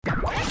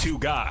Two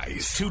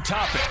guys, two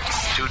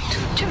topics,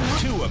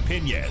 two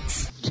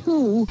opinions.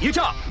 You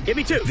talk. Give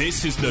me two.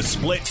 This is the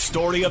split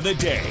story of the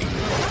day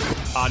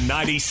on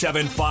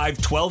 97.5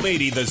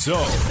 1280 The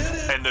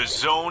Zone and The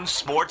Zone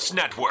Sports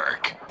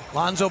Network.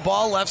 Lonzo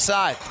Ball, left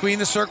side. Between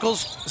the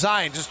circles,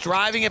 Zion just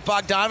driving at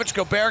Bogdanovich.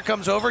 Gobert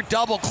comes over,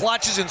 double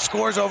clutches and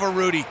scores over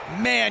Rudy.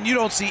 Man, you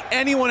don't see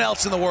anyone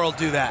else in the world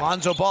do that.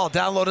 Lonzo Ball,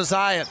 down low to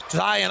Zion.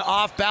 Zion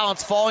off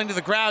balance, falling to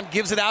the ground,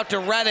 gives it out to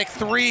Redick.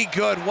 Three,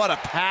 good. What a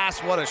pass,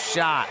 what a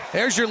shot.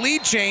 There's your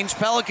lead change.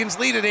 Pelicans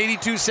lead at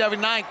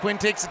 82-79. Quinn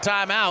takes a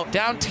timeout.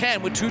 Down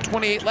 10 with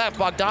 2:28 left.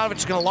 Bogdanovich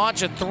is going to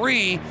launch a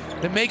three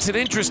that makes it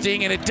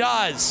interesting, and it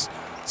does.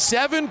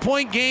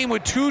 7-point game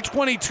with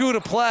 2:22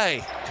 to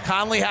play.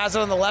 Conley has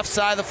it on the left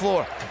side of the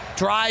floor.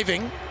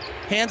 Driving,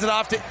 hands it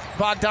off to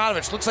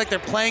Bogdanovich. Looks like they're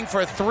playing for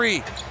a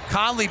three.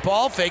 Conley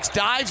ball fakes,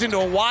 dives into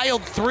a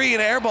wild three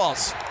and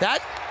airballs.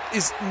 That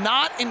is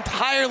not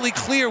entirely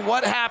clear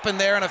what happened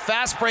there, and a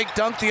fast break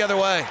dunk the other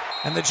way.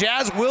 And the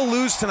Jazz will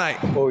lose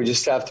tonight. Well, we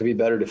just have to be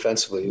better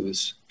defensively. It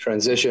was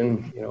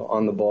transition,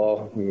 on the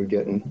ball. We were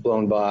getting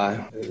blown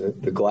by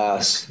the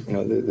glass.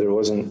 There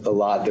wasn't a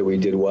lot that we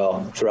did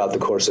well throughout the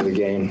course of the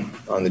game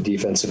on the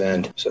defensive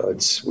end. So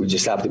we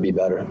just have to be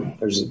better.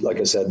 Like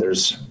I said,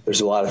 there's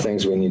a lot of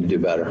things we need to do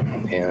better.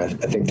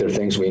 And I think there are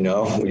things we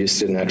know. We just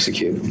didn't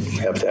execute. We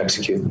have to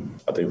execute.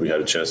 I think we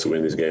had a chance to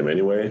win this game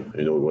anyway.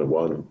 We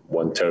went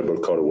one terrible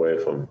call away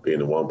from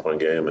being a 1-point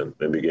game and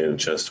maybe getting a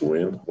chance to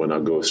win. When I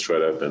go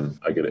straight up and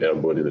I get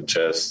elbowed in the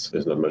chest,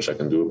 there's not much I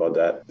can do about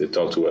that. They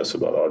talk to us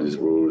about all these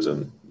rules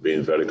and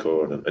being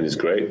vertical, and it's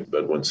great.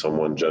 But when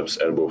someone jumps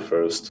elbow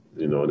first,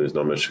 there's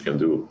not much you can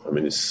do. I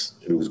mean, it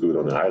looks good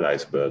on the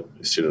highlights, but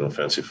it's still an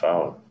offensive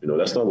foul.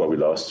 That's not what we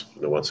lost,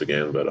 once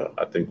again. But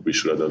I think we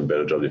should have done a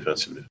better job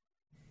defensively.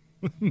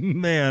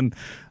 Man,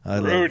 I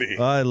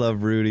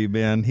love Rudy,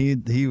 man.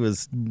 He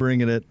was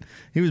bringing it.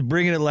 He was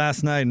bringing it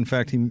last night. In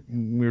fact,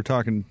 we were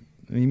talking.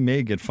 He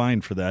may get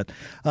fined for that.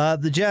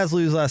 The Jazz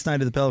lose last night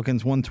to the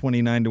Pelicans,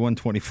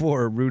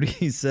 129-124.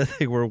 Rudy said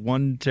they were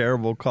one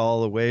terrible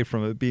call away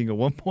from it being a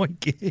 1-point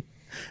game.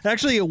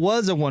 Actually, it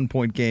was a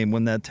 1-point game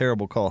when that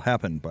terrible call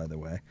happened, by the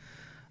way.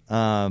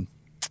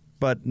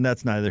 But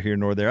that's neither here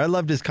nor there. I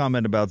loved his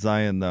comment about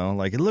Zion, though.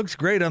 Like, it looks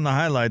great on the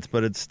highlights,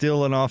 but it's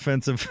still an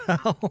offensive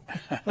foul.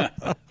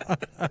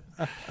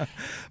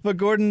 But,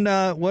 Gordon,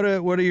 what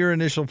are your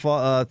initial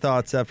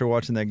thoughts after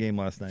watching that game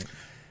last night?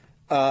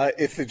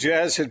 If the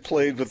Jazz had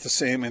played with the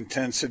same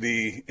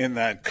intensity in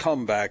that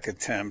comeback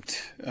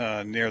attempt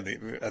at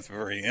the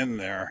very end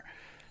there,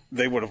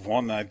 they would have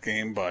won that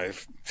game by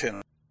 10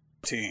 or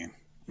 15,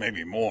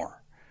 maybe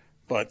more.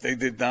 But they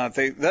did not.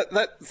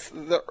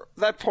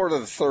 That part of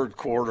the third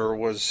quarter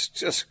was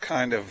just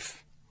kind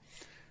of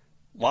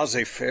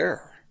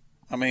laissez-faire.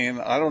 I mean,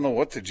 I don't know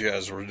what the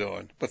Jazz were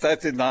doing, but that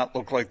did not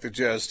look like the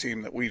Jazz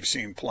team that we've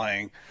seen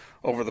playing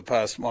over the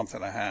past month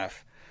and a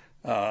half.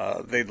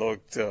 They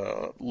looked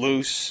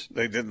loose.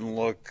 They didn't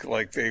look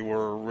like they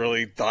were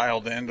really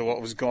dialed into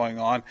what was going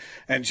on.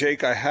 And,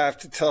 Jake, I have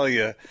to tell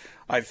you,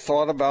 I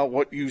thought about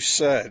what you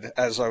said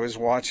as I was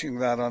watching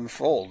that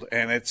unfold.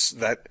 And it's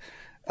that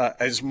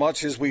as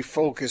much as we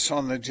focus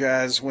on the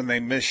Jazz when they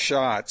miss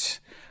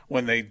shots,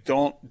 when they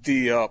don't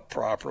D up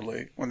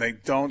properly, when they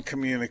don't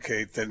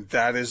communicate, then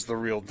that is the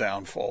real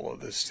downfall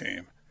of this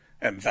team.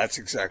 And that's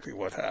exactly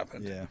what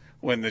happened. Yeah.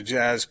 When the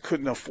Jazz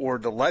couldn't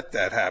afford to let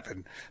that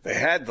happen, they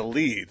had the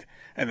lead,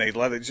 and they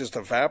let it just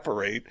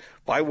evaporate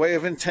by way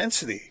of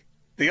intensity,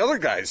 the other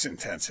guy's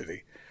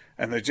intensity.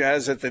 And the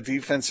Jazz at the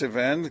defensive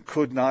end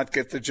could not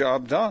get the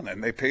job done,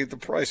 and they paid the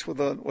price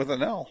with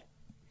an L.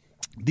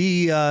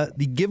 The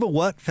give a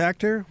what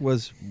factor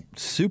was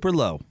super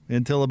low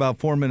until about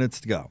 4 minutes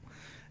to go.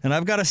 And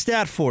I've got a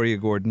stat for you,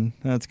 Gordon,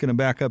 that's going to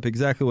back up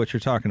exactly what you're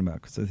talking about,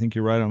 because I think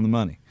you're right on the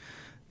money.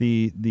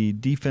 The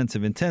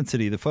defensive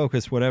intensity, the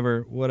focus,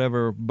 whatever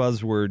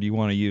buzzword you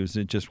want to use,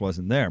 it just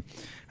wasn't there.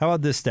 How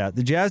about this stat?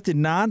 The Jazz did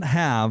not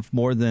have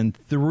more than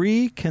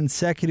 3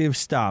 consecutive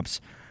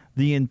stops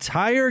the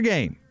entire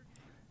game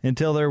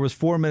until there was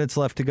 4 minutes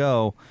left to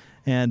go.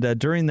 And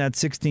during that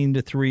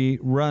 16-3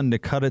 run to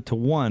cut it to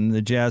 1,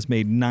 the Jazz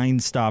made 9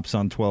 stops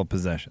on 12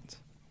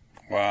 possessions.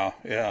 Wow,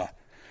 yeah.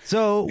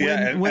 So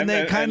when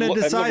they kind of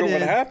decided, look at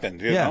what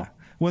happened, you know?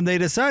 When they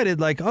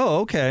decided, like, oh,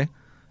 okay,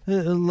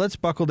 let's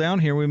buckle down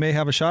here. We may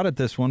have a shot at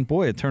this one.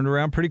 Boy, it turned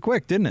around pretty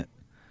quick, didn't it?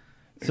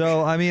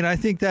 So, I mean, I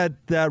think that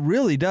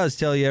really does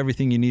tell you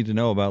everything you need to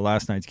know about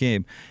last night's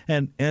game.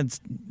 And it's,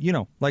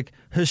 like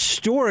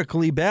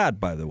historically bad,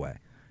 by the way.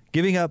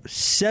 Giving up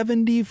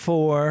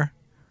 74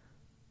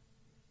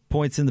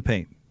 points in the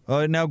paint.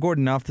 Now,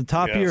 Gordon, off the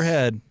top of your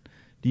head,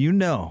 do you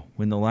know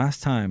when the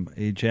last time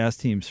a Jazz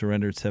team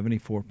surrendered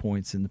 74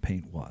 points in the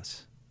paint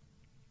was?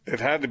 It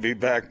had to be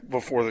back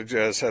before the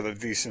Jazz had a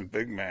decent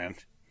big man.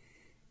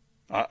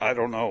 I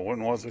don't know.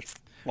 When was it?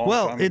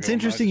 Well, it's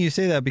interesting you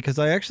say that because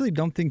I actually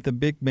don't think the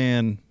big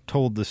man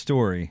told the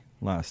story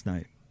last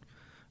night.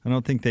 I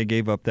don't think they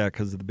gave up that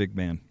because of the big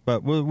man.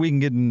 But we can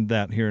get into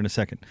that here in a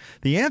second.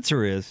 The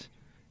answer is,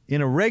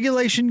 in a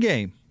regulation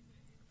game,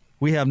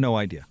 we have no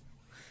idea.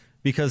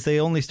 because they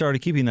only started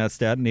keeping that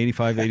stat in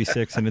 85,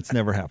 86, and it's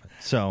never happened.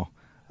 So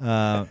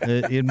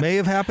it may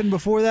have happened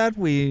before that.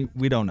 We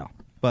don't know.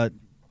 But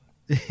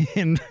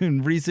in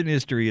recent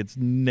history, it's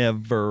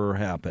never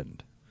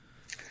happened.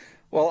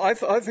 Well, I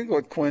think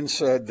what Quinn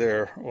said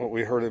there, what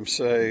we heard him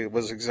say,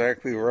 was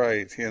exactly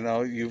right.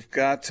 You've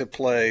got to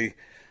play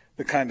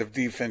the kind of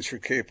defense you're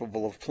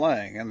capable of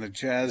playing, and the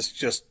Jazz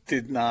just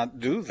did not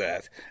do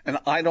that. And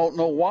I don't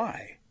know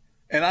why.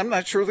 And I'm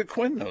not sure that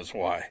Quinn knows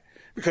why,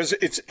 because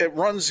it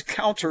runs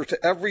counter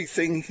to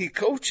everything he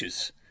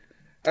coaches,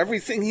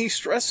 everything he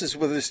stresses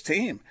with his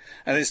team,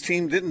 and his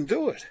team didn't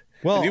do it.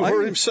 Well, and you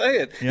heard him say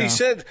it. Yeah. He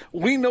said,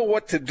 we know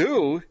what to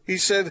do. He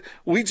said,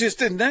 we just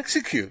didn't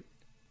execute.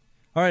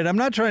 All right, I'm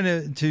not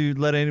trying to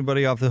let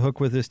anybody off the hook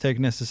with this take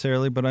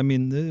necessarily, but I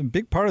mean, the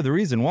big part of the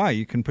reason why,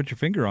 you can put your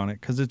finger on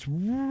it, because it's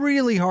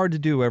really hard to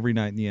do every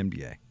night in the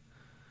NBA.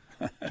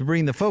 To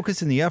bring the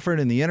focus and the effort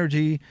and the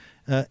energy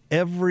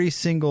every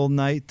single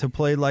night to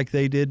play like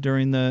they did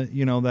during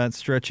that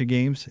stretch of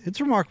games. It's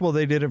remarkable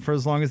they did it for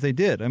as long as they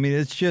did. I mean,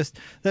 it's just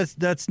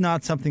that's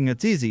not something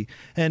that's easy.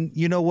 And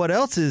you know what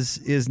else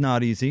is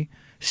not easy?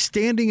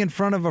 Standing in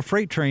front of a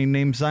freight train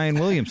named Zion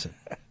Williamson.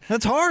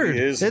 That's hard.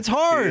 It's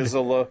hard. He's a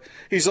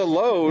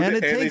load, and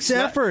it takes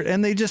effort.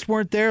 And they just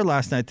weren't there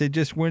last night. They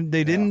just weren't.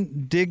 They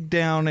didn't dig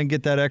down and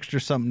get that extra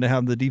something to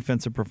have the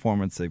defensive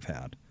performance they've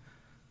had.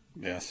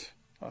 Yes,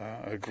 I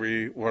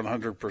agree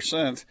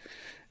 100%.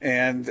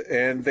 And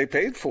they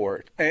paid for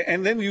it.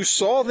 And then you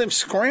saw them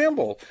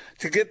scramble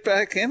to get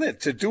back in it,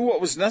 to do what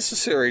was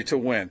necessary to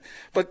win.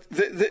 But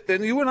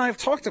and you and I have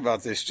talked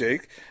about this,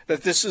 Jake,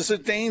 that this is a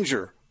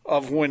danger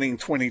of winning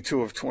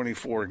 22 of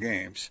 24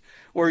 games,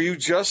 where you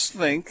just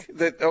think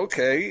that,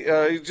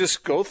 okay, you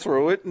just go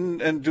through it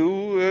and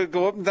do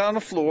go up and down the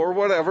floor,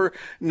 whatever,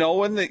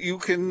 knowing that you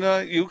can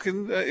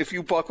if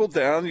you buckle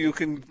down, you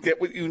can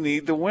get what you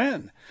need to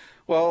win.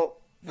 Well,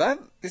 that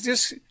is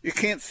just, you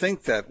can't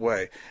think that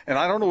way. And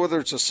I don't know whether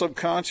it's a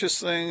subconscious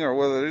thing or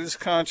whether it is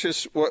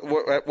conscious,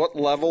 at what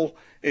level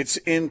it's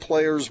in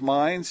players'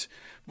 minds,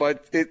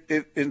 but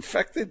it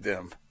infected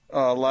them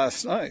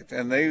last night,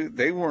 and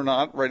they were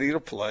not ready to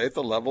play at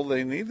the level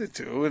they needed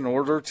to in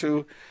order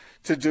to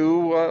do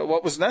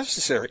what was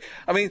necessary.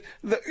 I mean,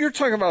 you're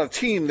talking about a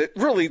team that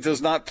really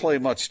does not play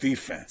much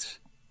defense,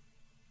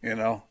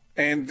 and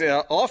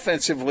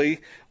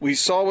offensively, we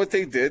saw what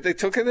they did. They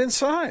took it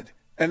inside,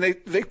 and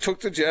they took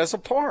the Jazz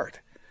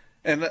apart.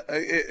 And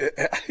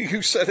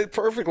you said it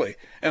perfectly.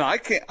 And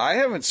I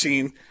haven't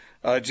seen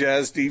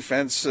Jazz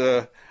defense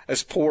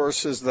as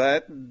porous as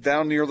that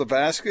down near the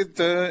basket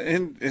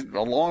in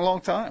a long, long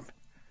time.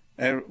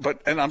 And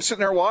I'm sitting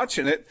there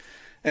watching it,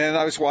 and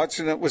I was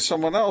watching it with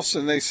someone else,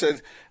 and they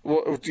said,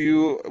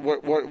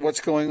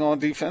 what's going on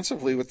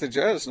defensively with the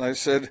Jazz? And I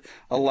said,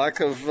 a lack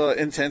of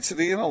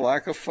intensity and a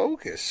lack of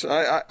focus.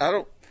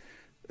 And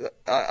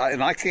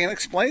I can't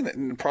explain it,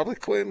 and probably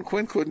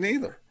Quinn couldn't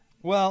either.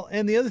 Well,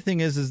 and the other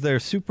thing is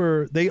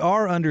they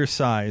are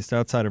undersized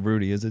outside of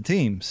Rudy as a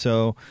team.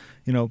 So,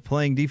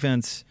 playing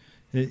defense.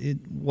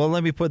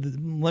 Let me put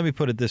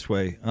it this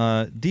way: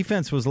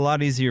 defense was a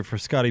lot easier for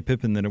Scottie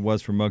Pippen than it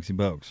was for Muggsy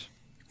Bogues.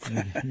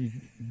 You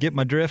get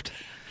my drift?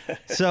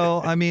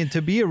 So, I mean,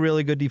 to be a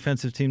really good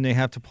defensive team, they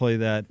have to play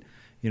that,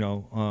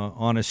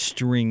 on a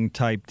string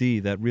type D,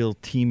 that real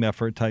team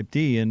effort type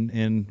D.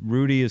 And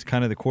Rudy is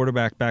kind of the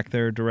quarterback back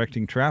there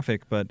directing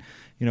traffic, but,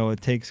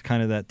 it takes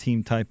kind of that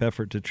team type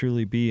effort to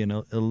truly be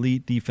an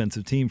elite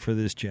defensive team for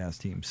this Jazz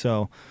team.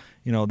 So,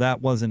 that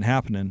wasn't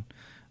happening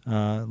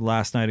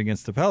last night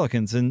against the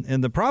Pelicans.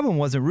 And the problem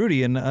wasn't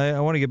Rudy, and I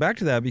want to get back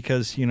to that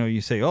because,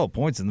 you say,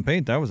 points in the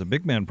paint, that was a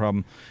big man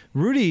problem.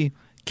 Rudy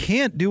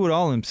can't do it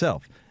all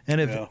himself.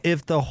 And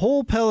if the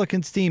whole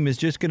Pelicans team is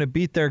just going to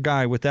beat their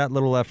guy with that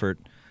little effort,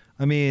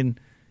 I mean,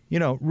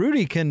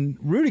 Rudy can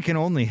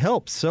only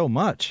help so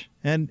much.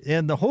 And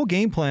the whole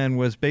game plan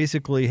was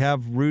basically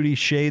have Rudy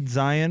shade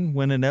Zion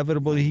when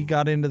inevitably he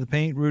got into the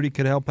paint. Rudy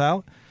could help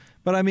out.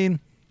 But, I mean,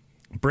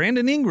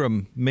 Brandon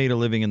Ingram made a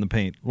living in the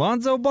paint.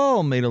 Lonzo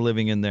Ball made a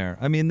living in there.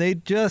 I mean,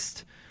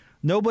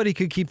 nobody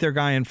could keep their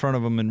guy in front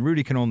of them, and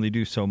Rudy can only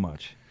do so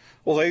much.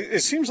 Well,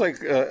 it seems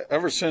like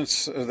ever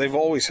since they've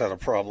always had a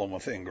problem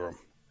with Ingram.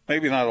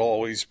 Maybe not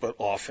always, but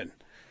often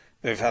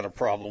they've had a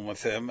problem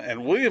with him.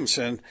 And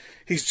Williamson,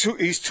 he's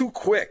too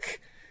quick.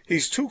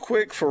 He's too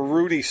quick for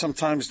Rudy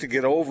sometimes to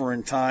get over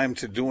in time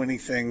to do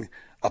anything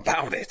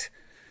about it.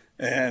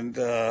 And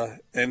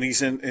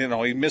he's in,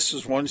 he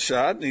misses one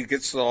shot and he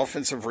gets the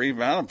offensive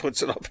rebound and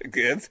puts it up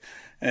again.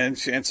 And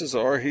chances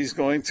are he's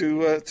going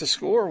to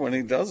score when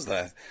he does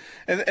that.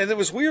 And it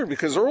was weird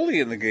because early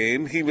in the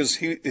game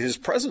his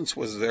presence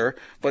was there,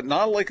 but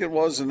not like it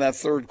was in that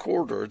third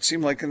quarter. It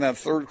seemed like in that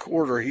third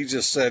quarter he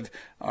just said,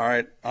 "All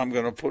right, I'm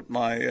going to put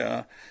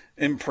my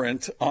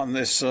imprint on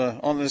this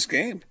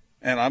game,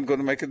 and I'm going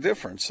to make a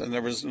difference." And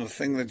there was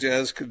nothing the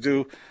Jazz could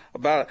do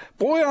about it.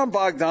 Bojan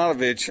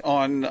Bogdanovic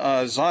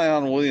on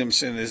Zion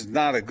Williamson is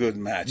not a good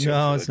matchup.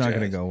 No, it's not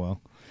going to go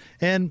well.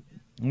 And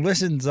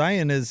listen,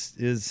 Zion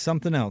is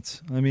something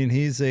else. I mean,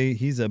 he's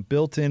a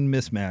built-in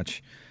mismatch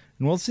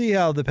And we'll see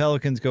how the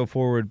Pelicans go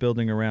forward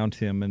building around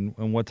him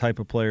and what type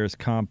of players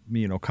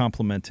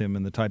complement him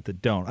and the type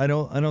that don't. I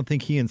don't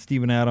think he and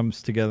Steven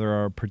Adams together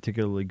are a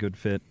particularly good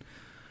fit.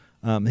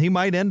 He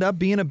might end up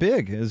being a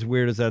big, as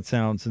weird as that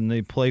sounds, and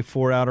they play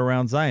 4 out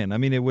around Zion. I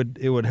mean, it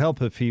would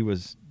help if he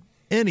was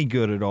any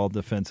good at all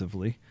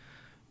defensively.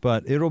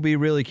 But it'll be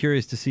really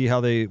curious to see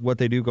what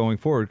they do going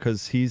forward,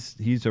 because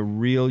he's a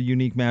real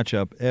unique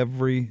matchup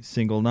every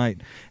single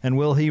night. And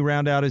will he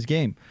round out his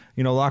game?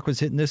 Locke was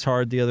hitting this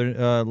hard the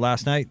other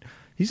last night.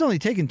 He's only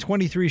taken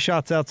 23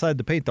 shots outside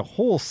the paint the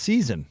whole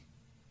season,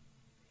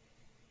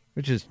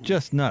 which is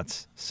just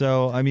nuts.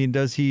 So, I mean,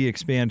 does he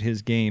expand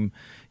his game?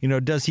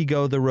 Does he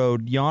go the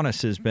road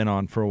Giannis has been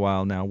on for a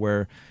while now,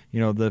 where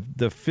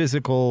the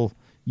physical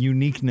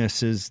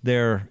uniqueness is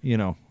there,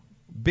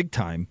 big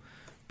time?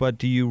 But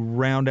do you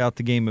round out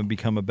the game and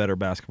become a better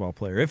basketball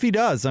player? If he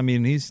does, I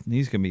mean, he's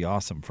going to be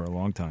awesome for a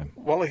long time.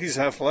 Well, he's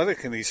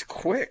athletic and he's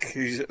quick.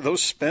 He's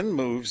those spin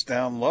moves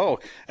down low,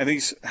 and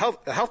he's how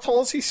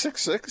tall is he?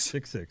 6'6"?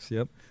 6'6",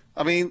 yep.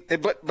 I mean,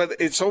 but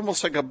it's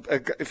almost like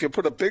if you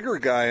put a bigger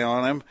guy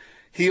on him,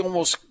 he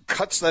almost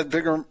cuts that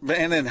bigger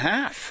man in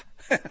half.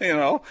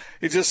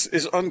 It just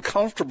is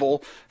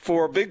uncomfortable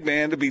for a big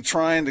man to be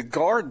trying to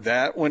guard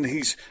that when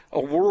he's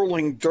a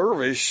whirling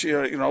dervish,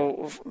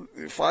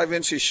 5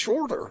 inches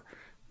shorter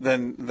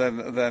than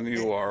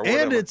you are.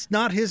 And it's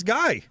not his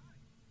guy.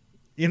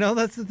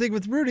 That's the thing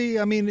with Rudy.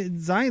 I mean,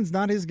 Zion's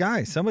not his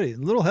guy. Somebody, a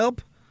little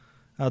help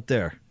out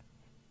there.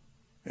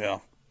 Yeah.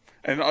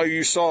 And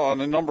you saw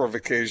on a number of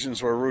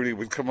occasions where Rudy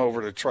would come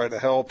over to try to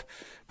help,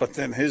 but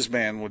then his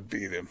man would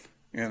beat him.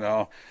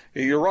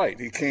 You're right.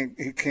 He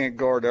can't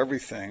guard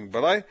everything.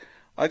 But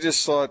I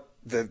just thought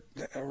that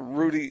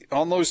Rudy,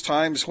 on those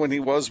times when he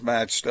was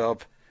matched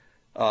up,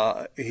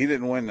 he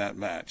didn't win that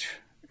match.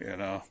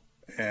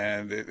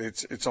 And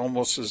it's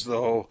almost as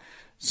though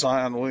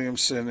Zion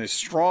Williamson is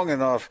strong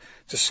enough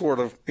to sort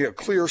of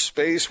clear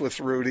space with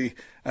Rudy,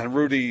 and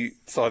Rudy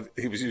thought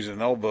he was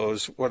using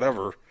elbows,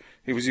 whatever.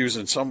 He was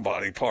using some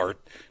body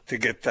part to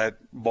get that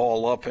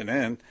ball up and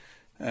in,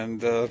 and.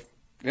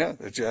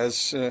 The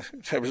Jazz,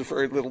 there was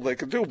very little they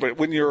could do. But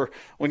when you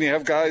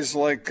have guys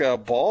like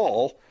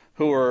Ball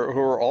who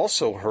are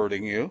also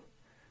hurting you,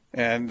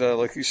 and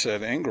like you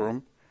said,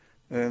 Ingram,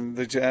 and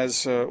the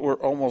Jazz were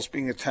almost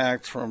being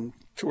attacked from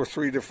 2 or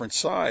 3 different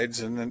sides,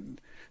 and then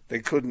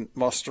they couldn't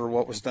muster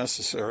what was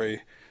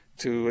necessary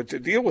to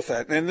deal with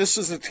that. And this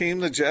is a team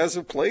the Jazz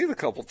have played a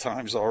couple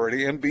times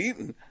already and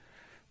beaten.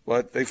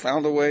 But they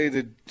found a way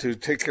to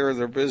take care of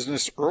their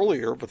business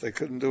earlier, but they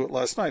couldn't do it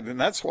last night. And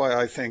that's why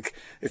I think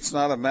it's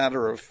not a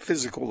matter of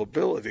physical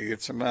ability.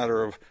 It's a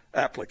matter of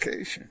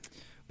application.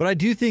 But I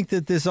do think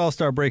that this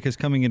All-Star break is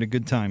coming at a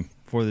good time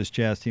for this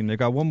Jazz team. They've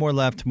got one more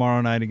left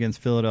tomorrow night against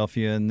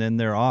Philadelphia, and then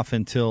they're off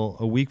until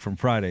a week from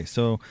Friday.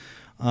 So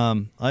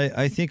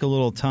I think a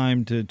little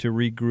time to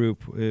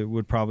regroup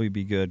would probably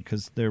be good,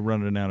 because they're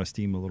running out of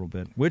steam a little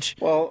bit. Which,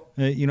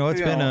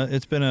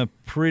 it's been a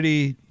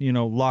pretty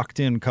locked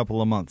in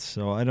couple of months.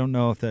 So I don't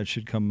know if that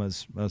should come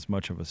as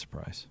much of a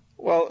surprise.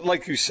 Well,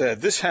 like you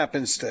said, this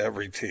happens to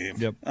every team.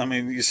 Yep. I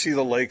mean, you see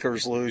the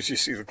Lakers lose, you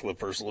see the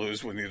Clippers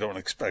lose when you don't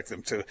expect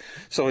them to.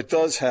 So it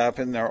does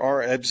happen. There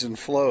are ebbs and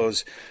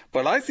flows.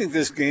 But I think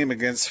this game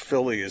against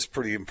Philly is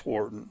pretty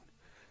important.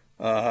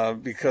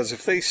 Because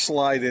if they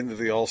slide into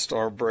the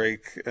All-Star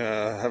break,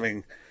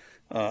 having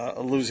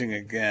losing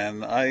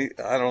again, I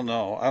don't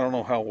know. I don't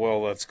know how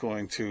well that's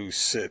going to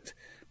sit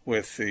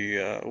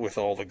with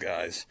all the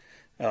guys.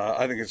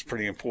 I think it's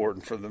pretty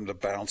important for them to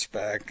bounce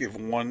back, give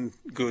one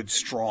good,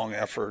 strong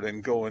effort,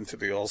 and go into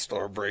the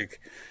All-Star break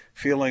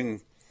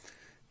feeling,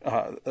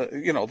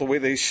 the way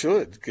they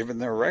should, given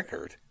their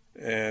record.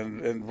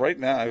 And right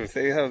now, if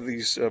they have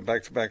these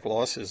back-to-back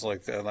losses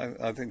like that,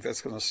 I think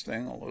that's going to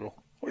sting a little.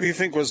 What do you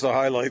think was the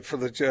highlight for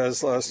the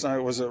Jazz last night?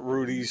 Was it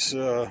Rudy's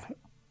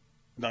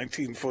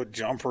 19-foot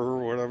jumper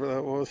or whatever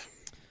that was?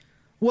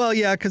 Well,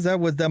 yeah, because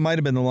that might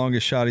have been the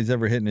longest shot he's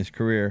ever hit in his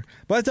career.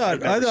 But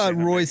I thought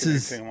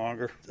Royce's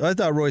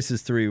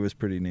 3 was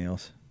pretty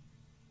nails.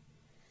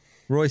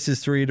 Royce's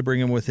 3 to bring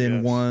him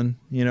within one.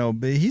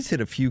 But he's hit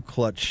a few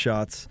clutch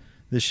shots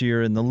this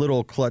year in the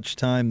little clutch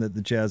time that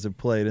the Jazz have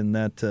played, and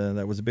that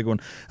was a big one.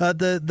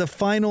 The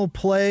final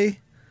play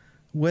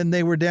when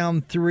they were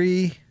down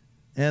 3.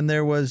 And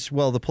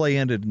the play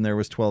ended and there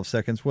was 12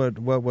 seconds. What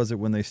was it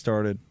when they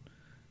started?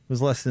 It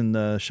was less than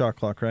the shot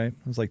clock, right?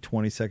 It was like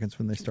 20 seconds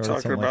when they started.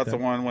 Talking about the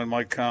one when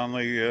Mike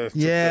Conley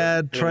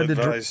tried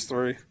to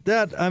 3.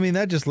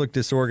 That just looked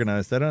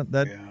disorganized.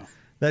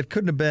 That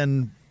couldn't have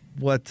been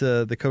what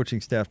the coaching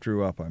staff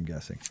drew up, I'm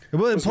guessing.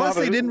 Well, plus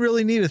they didn't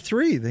really need a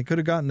 3. They could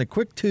have gotten the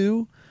quick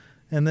 2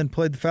 and then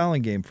played the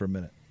fouling game for a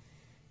minute.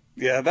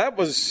 Yeah, that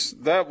was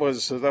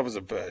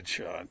a bad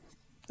shot.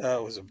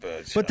 That was a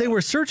bad shot. But they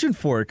were searching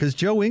for it, because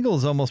Joe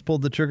Ingles almost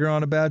pulled the trigger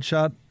on a bad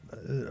shot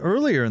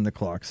earlier in the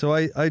clock. So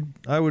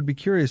I would be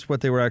curious what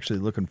they were actually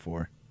looking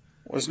for.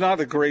 It was not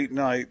a great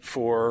night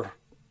for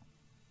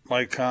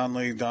Mike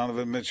Conley,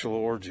 Donovan Mitchell,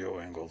 or Joe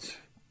Ingles.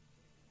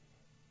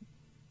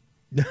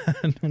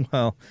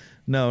 Well,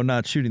 No,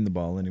 not shooting the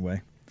ball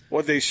anyway.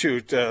 What'd they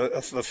shoot?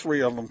 The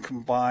three of them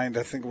combined,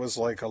 I think it was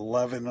like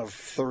 11 of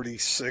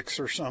 36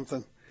 or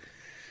something.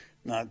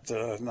 Not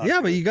yeah,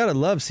 good. but you got to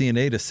love seeing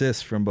 8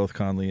 assists from both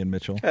Conley and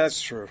Mitchell.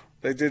 That's true.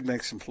 They did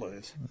make some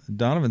plays.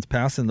 Donovan's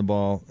passing the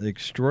ball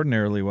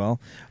extraordinarily well.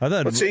 I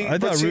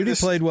thought Rudy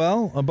played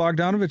well.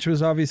 Bogdanovich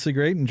was obviously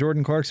great, and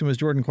Jordan Clarkson was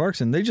Jordan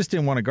Clarkson. They just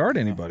didn't want to guard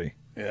anybody.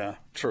 Yeah,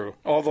 true.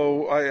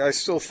 Although I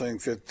still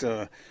think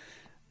that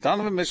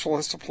Donovan Mitchell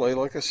has to play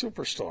like a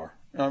superstar.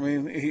 I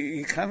mean,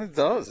 he kind of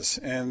does,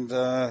 and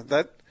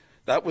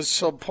that was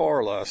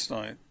subpar last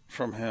night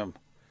from him.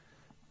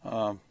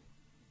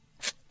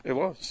 It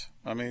was.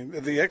 I mean,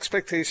 the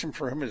expectation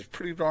for him is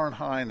pretty darn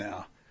high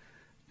now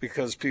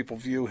because people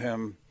view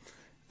him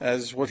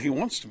as what he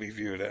wants to be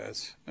viewed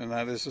as, and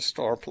that is a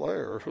star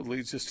player who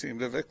leads his team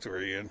to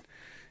victory. And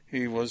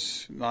he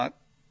was not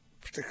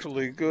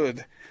particularly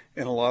good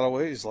in a lot of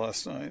ways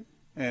last night.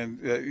 And,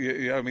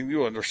 I mean,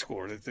 you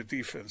underscored it. The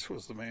defense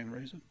was the main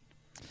reason.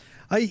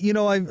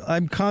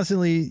 I'm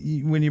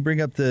constantly, when you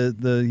bring up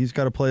the he's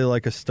got to play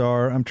like a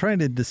star, I'm trying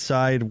to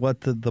decide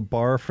what the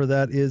bar for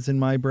that is in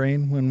my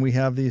brain when we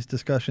have these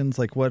discussions.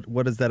 Like,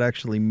 what does that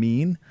actually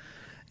mean?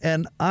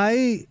 And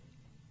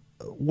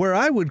where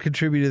I would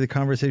contribute to the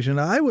conversation,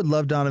 I would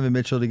love Donovan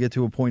Mitchell to get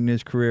to a point in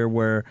his career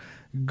where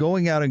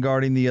going out and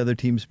guarding the other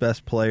team's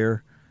best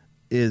player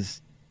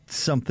is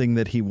something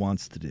that he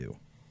wants to do.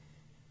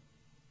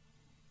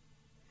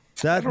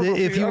 That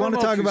if you want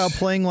to talk about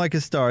playing like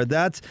a star,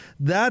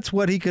 that's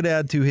what he could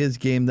add to his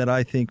game that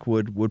I think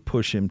would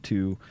push him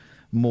to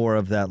more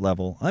of that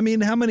level. I mean,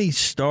 how many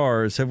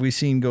stars have we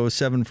seen go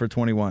 7 for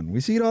 21?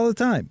 We see it all the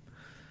time.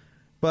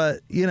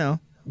 But,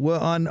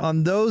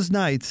 on those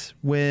nights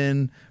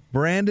when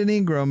Brandon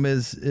Ingram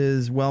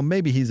is well,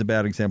 maybe he's a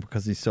bad example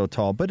because he's so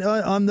tall, but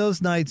on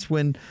those nights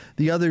when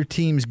the other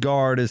team's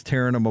guard is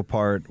tearing them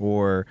apart,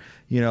 or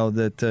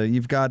that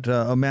you've got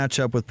a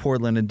matchup with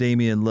Portland and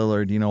Damian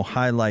Lillard,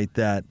 highlight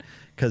that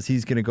because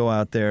he's going to go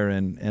out there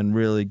and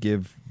really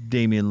give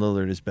Damian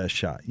Lillard his best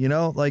shot.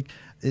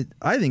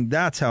 I think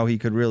that's how he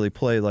could really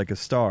play like a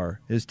star,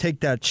 is take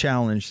that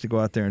challenge to go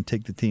out there and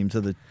take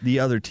the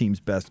other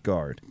team's best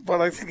guard. But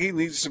I think he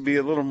needs to be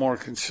a little more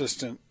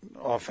consistent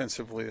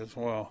offensively as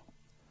well.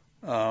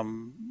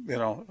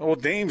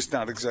 Dame's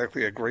not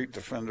exactly a great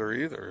defender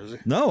either, is he?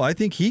 No, I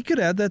think he could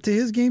add that to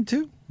his game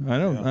too. I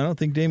don't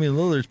think Damian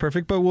Lillard's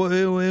perfect, but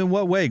in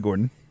what way,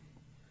 Gordon?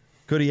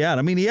 Could he add?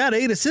 I mean, he had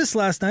 8 assists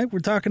last night. We're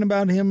talking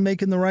about him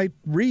making the right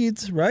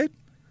reads, right?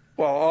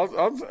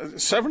 Well,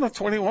 7 of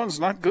 21 is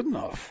not good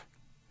enough.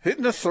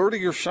 Hitting a third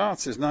of your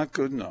shots is not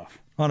good enough.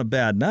 On a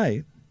bad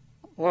night.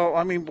 Well,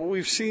 I mean, but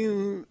we've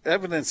seen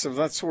evidence of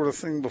that sort of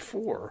thing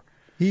before.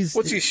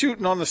 What's he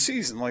shooting on the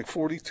season, like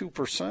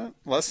 42%?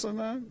 Less than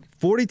that?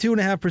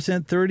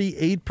 42.5%,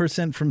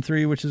 38% from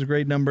 3, which is a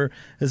great number.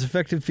 His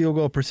effective field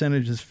goal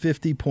percentage is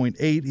 50.8.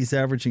 He's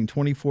averaging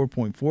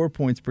 24.4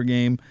 points per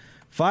game,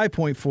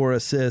 5.4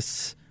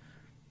 assists.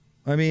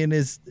 I mean,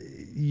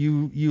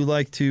 you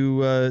like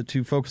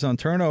to focus on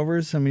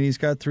turnovers. I mean, he's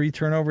got 3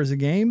 turnovers a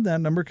game. That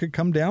number could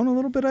come down a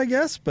little bit, I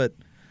guess. But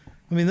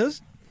I mean,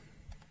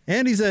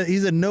 and he's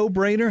a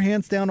no-brainer,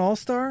 hands down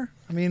all-star.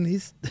 I mean,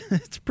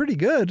 it's pretty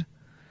good.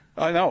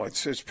 I know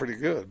it's pretty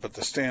good, but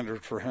the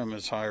standard for him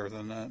is higher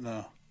than that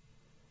now.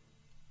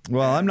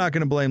 Well, I'm not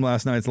going to blame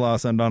last night's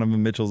loss on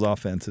Donovan Mitchell's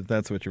offense if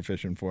that's what you're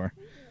fishing for.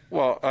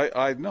 Well,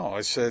 I know.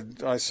 I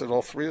said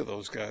all 3 of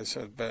those guys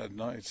had bad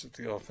nights at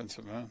the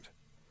offensive end.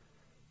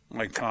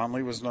 Mike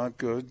Conley was not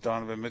good,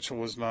 Donovan Mitchell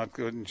was not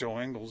good, and Joe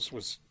Ingles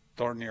was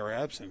darn near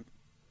absent.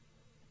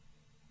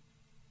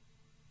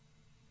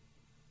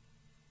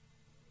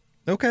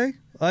 Okay.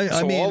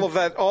 I mean,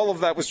 all of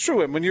that was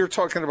true. And when you're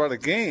talking about a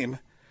game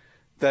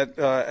that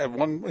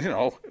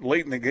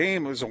late in the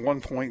game, it was a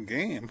 1-point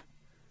game,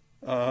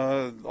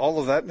 all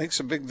of that makes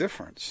a big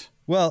difference.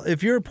 Well,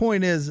 if your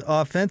point is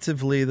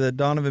offensively that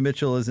Donovan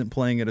Mitchell isn't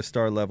playing at a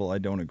star level, I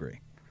don't agree.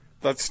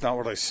 That's not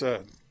what I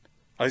said.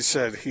 I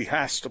said he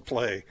has to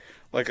play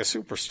like a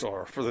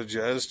superstar for the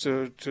Jazz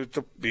to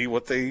be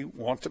what they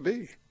want to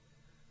be.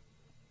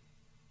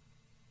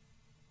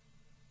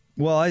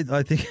 Well,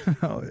 I think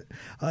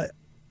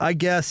I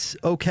guess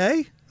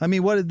okay. I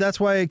mean, that's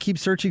why I keep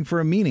searching for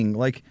a meaning.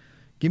 Like,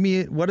 give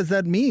me, what does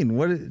that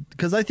mean?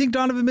 Because I think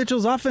Donovan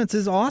Mitchell's offense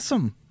is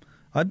awesome.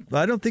 I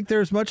don't think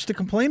there's much to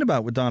complain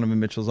about with Donovan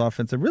Mitchell's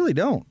offense. I really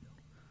don't.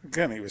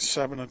 Again, he was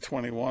 7 of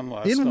 21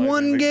 last night. In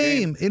one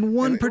game. In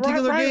one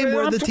particular game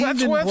where the team didn't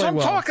play well. That's what I'm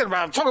talking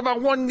about. I'm talking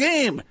about one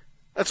game.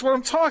 That's what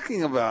I'm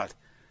talking about.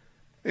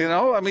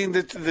 I mean,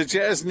 the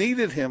Jazz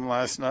needed him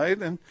last night,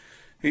 and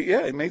he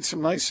made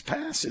some nice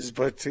passes,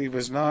 but he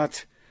was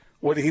not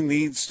what he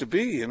needs to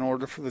be in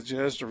order for the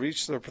Jazz to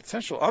reach their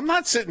potential. I'm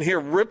not sitting here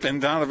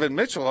ripping Donovan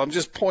Mitchell. I'm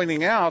just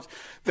pointing out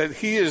that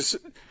he has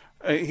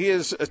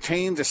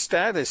attained a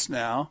status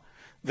now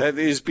that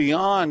is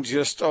beyond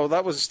just,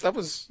 that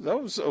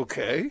was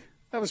okay.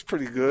 That was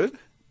pretty good.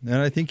 And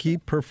I think he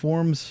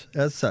performs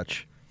as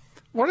such.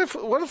 What if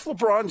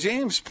LeBron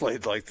James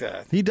played like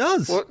that? He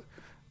does.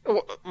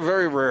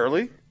 Very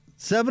rarely.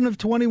 7 of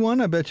 21.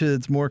 I bet you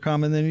it's more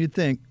common than you'd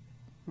think.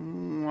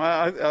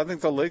 I think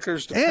the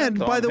Lakers depend And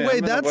by on the him way,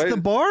 in a that's the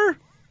bar?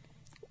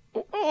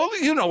 Oh,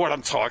 you know what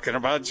I'm talking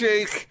about,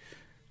 Jake.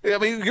 I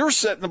mean, you're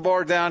setting the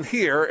bar down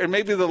here, and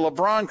maybe the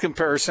LeBron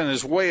comparison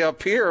is way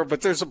up here,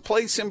 but there's a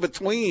place in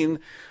between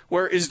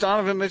where is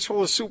Donovan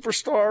Mitchell a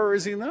superstar or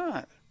is he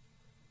not?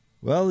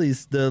 Well,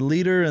 he's the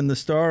leader and the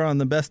star on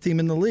the best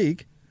team in the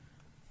league.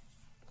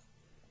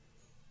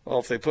 Well,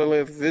 if they play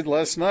like they did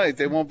last night,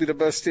 they won't be the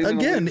best team in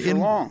the league for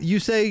long. You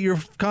say you're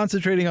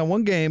concentrating on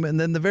one game, and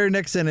then the very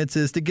next sentence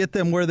is to get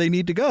them where they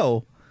need to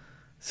go.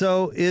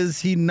 So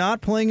is he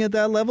not playing at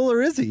that level,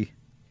 or is he?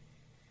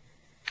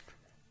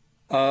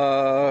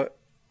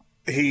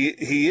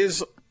 He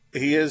is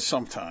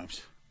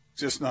sometimes,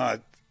 just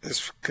not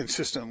as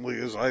consistently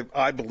as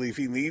I believe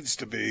he needs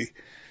to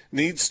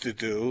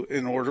do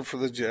in order for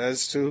the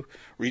Jazz to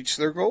reach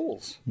their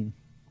goals.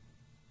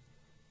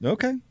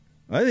 Okay,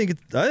 I think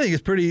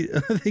it's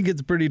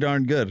pretty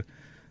darn good.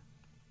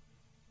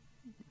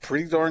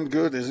 Pretty darn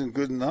good isn't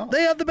good enough.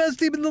 They have the best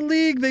team in the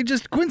league.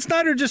 Quinn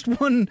Snyder just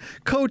won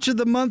Coach of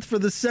the Month for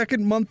the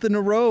second month in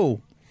a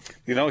row.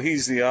 You know,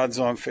 he's the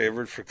odds-on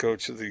favorite for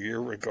Coach of the Year,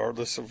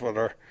 regardless of what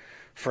our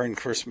friend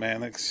Chris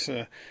Mannix.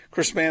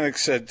 Chris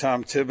Mannix said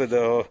Tom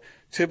Thibodeau.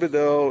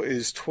 Thibodeau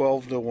is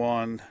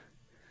 12-1,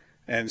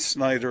 and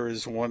Snyder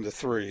is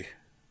 1-3.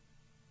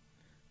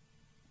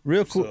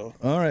 Real quick.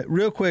 All right,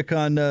 real quick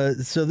on.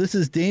 So this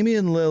is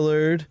Damian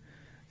Lillard,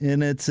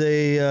 and it's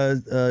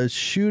a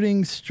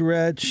shooting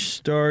stretch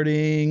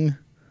starting.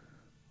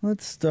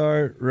 Let's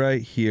start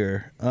right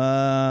here.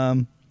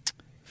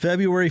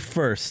 February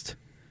 1st.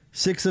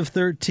 6 of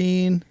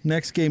 13.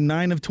 Next game,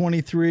 9 of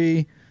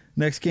 23.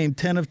 Next game,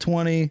 10 of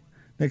 20.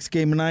 Next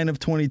game, 9 of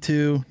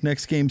 22.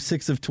 Next game,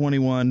 6 of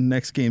 21.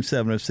 Next game,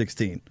 7 of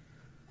 16.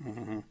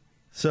 Mm-hmm.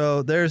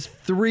 So there's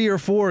 3 or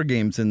 4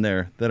 games in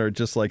there that are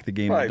just like the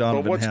game that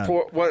Donovan had.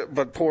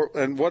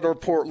 What are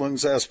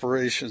Portland's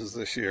aspirations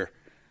this year?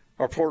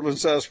 Are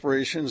Portland's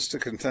aspirations to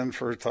contend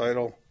for a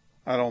title?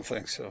 I don't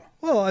think so.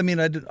 Well, I mean,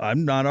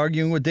 I'm not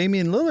arguing with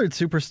Damian Lillard's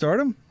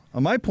superstardom.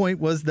 My point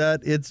was that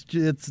it's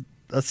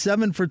a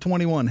 7 for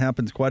 21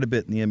 happens quite a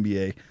bit in the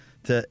NBA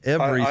to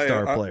every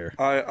star player.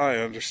 I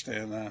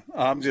understand that.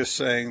 I'm just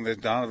saying that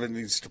Donovan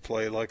needs to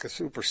play like a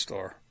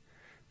superstar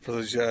for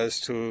the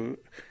Jazz to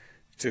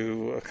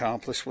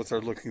accomplish what they're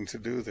looking to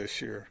do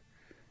this year.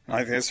 And I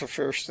think that's a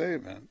fair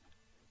statement.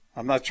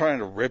 I'm not trying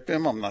to rip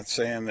him. I'm not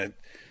saying that,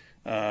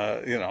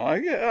 I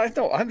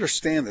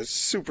understand that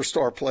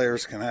superstar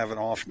players can have an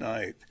off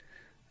night.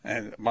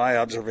 And my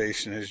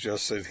observation is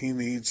just that he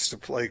needs to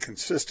play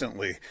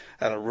consistently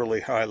at a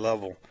really high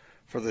level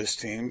for this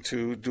team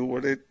to do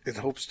what it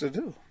hopes to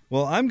do.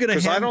 Well, I'm going to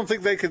because I don't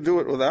think they could do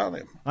it without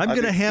him. I'm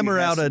going to hammer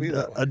out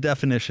a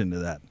definition to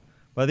that.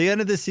 By the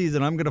end of the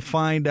season, I'm going to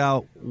find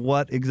out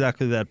what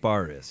exactly that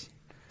bar is.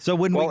 So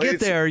when we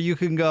get there, you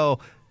can go,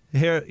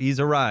 here,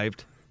 he's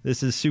arrived.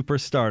 This is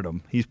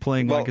superstardom. He's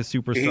playing like a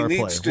superstar player.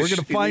 We're going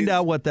to find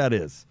out what that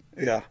is.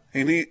 Yeah,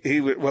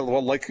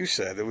 well, like you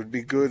said, it would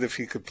be good if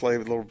he could play a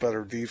little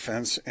better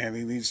defense, and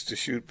he needs to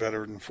shoot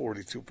better than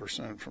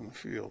 42% from the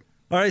field.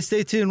 All right,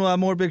 stay tuned. We'll have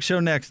more Big Show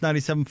next,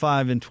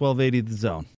 97.5 and 1280 The Zone.